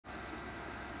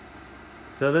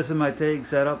So this is my Taig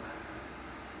setup,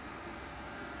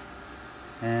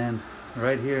 and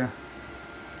right here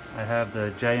I have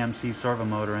the JMC Servo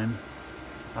motor in,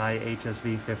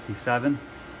 iHSV57,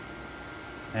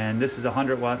 and this is a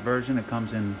 100-watt version. It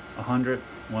comes in 100,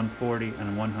 140,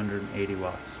 and 180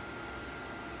 watts.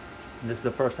 And this is the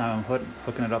first time I'm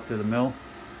hooking it up to the mill.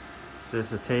 So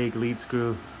this is a Taig lead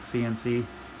screw CNC.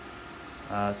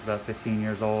 It's about 15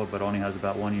 years old, but only has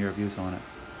about 1 year of use on it.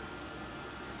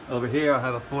 Over here I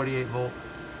have a 48 volt,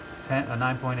 a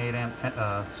 9.8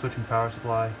 amp switching power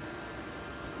supply,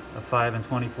 a 5 and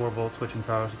 24 volt switching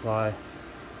power supply,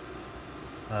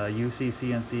 UC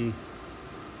CNC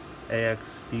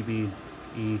AXBBE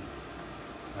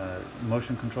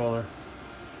motion controller,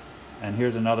 and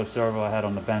here's another servo I had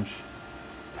on the bench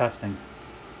testing.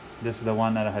 This is the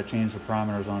one that I had changed the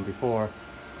parameters on before.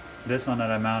 This one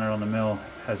that I mounted on the mill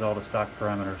has all the stock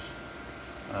parameters.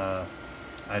 I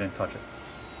didn't touch it.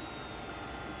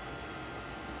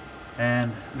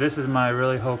 And this is my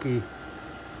really hokey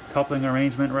coupling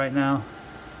arrangement right now.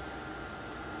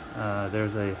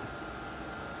 There's a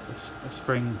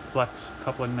spring flex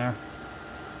coupling there.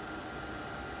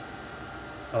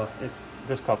 Oh, it's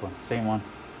this coupling, same one.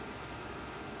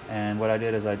 And what I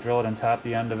did is I drilled and tapped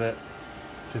the end of it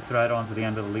to thread onto the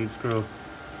end of the lead screw.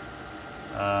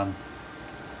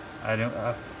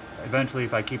 Eventually,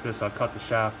 if I keep this, I'll cut the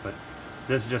shaft, but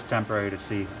this is just temporary to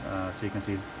see. So you can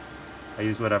see I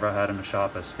used whatever I had in the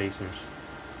shop as spacers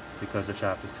because the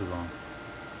shaft is too long.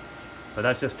 But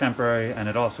that's just temporary, and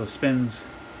it also spins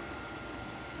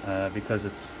because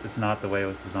it's not the way it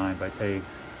was designed by Taig,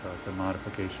 so it's a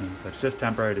modification. But it's just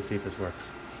temporary to see if this works.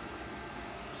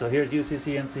 So here's UC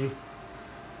CNC.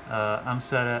 I'm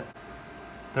set at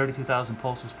 32,000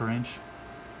 pulses per inch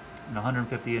and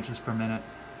 150 inches per minute,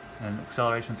 and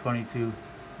acceleration 22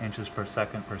 inches per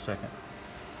second.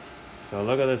 So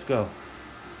look at this go.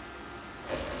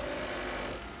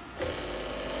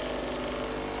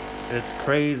 It's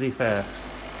crazy fast.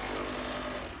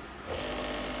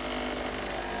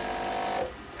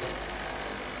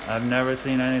 I've never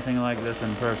seen anything like this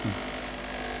in person.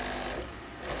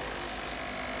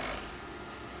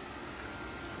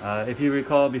 If you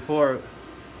recall, before,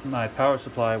 my power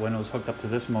supply, when it was hooked up to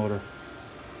this motor,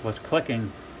 was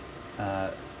clicking,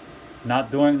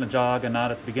 not during the jog and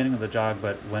not at the beginning of the jog,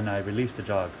 but when I released the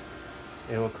jog.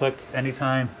 It will click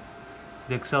anytime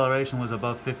the acceleration was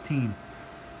above 15.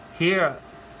 Here,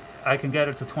 I can get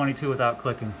it to 22 without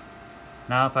clicking.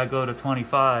 Now if I go to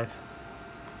 25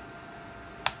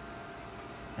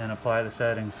 and apply the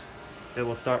settings, it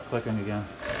will start clicking again.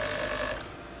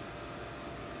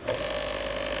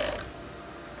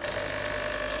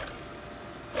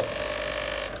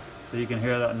 So you can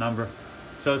hear that number.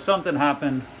 So something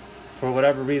happened, for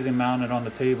whatever reason, mounted on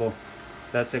the table.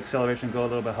 That's the acceleration go a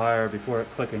little bit higher before it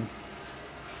clicking.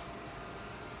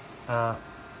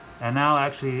 And now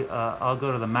actually I'll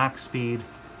go to the max speed.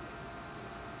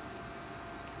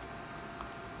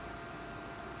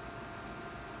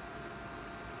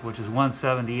 Which is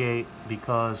 178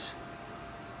 because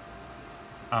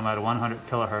I'm at 100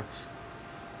 kilohertz.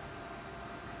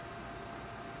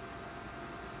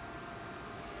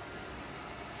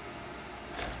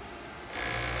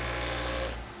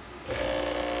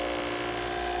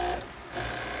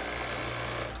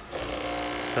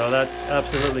 So that's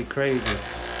absolutely crazy.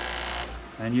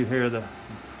 And you hear the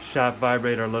shaft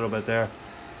vibrate a little bit there.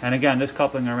 And again, this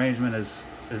coupling arrangement is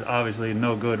obviously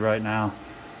no good right now,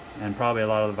 and probably a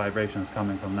lot of the vibration is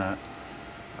coming from that.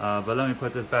 But let me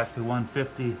put this back to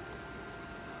 150.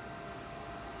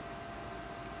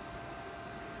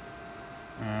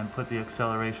 And put the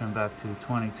acceleration back to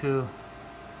 22.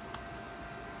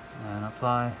 And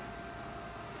apply.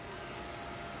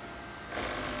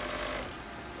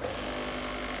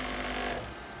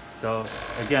 So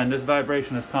again, this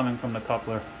vibration is coming from the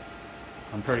coupler.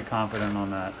 I'm pretty confident on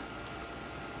that.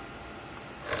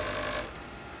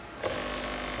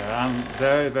 I'm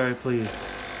very, very pleased.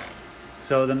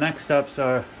 So the next steps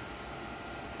are,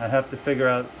 I have to figure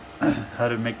out how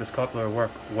to make this coupler work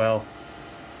well.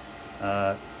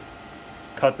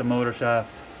 Cut the motor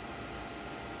shaft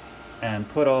and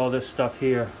put all this stuff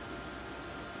here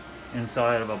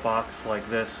inside of a box like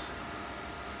this.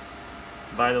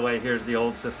 By the way, here's the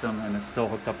old system, and it's still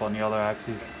hooked up on the other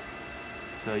axis.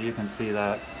 So you can see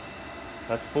that.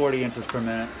 That's 40 inches per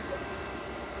minute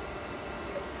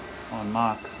on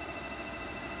Mach.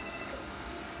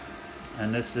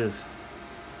 And this is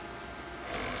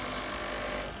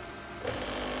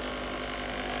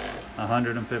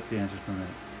 150 inches per minute.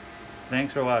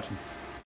 Thanks for watching.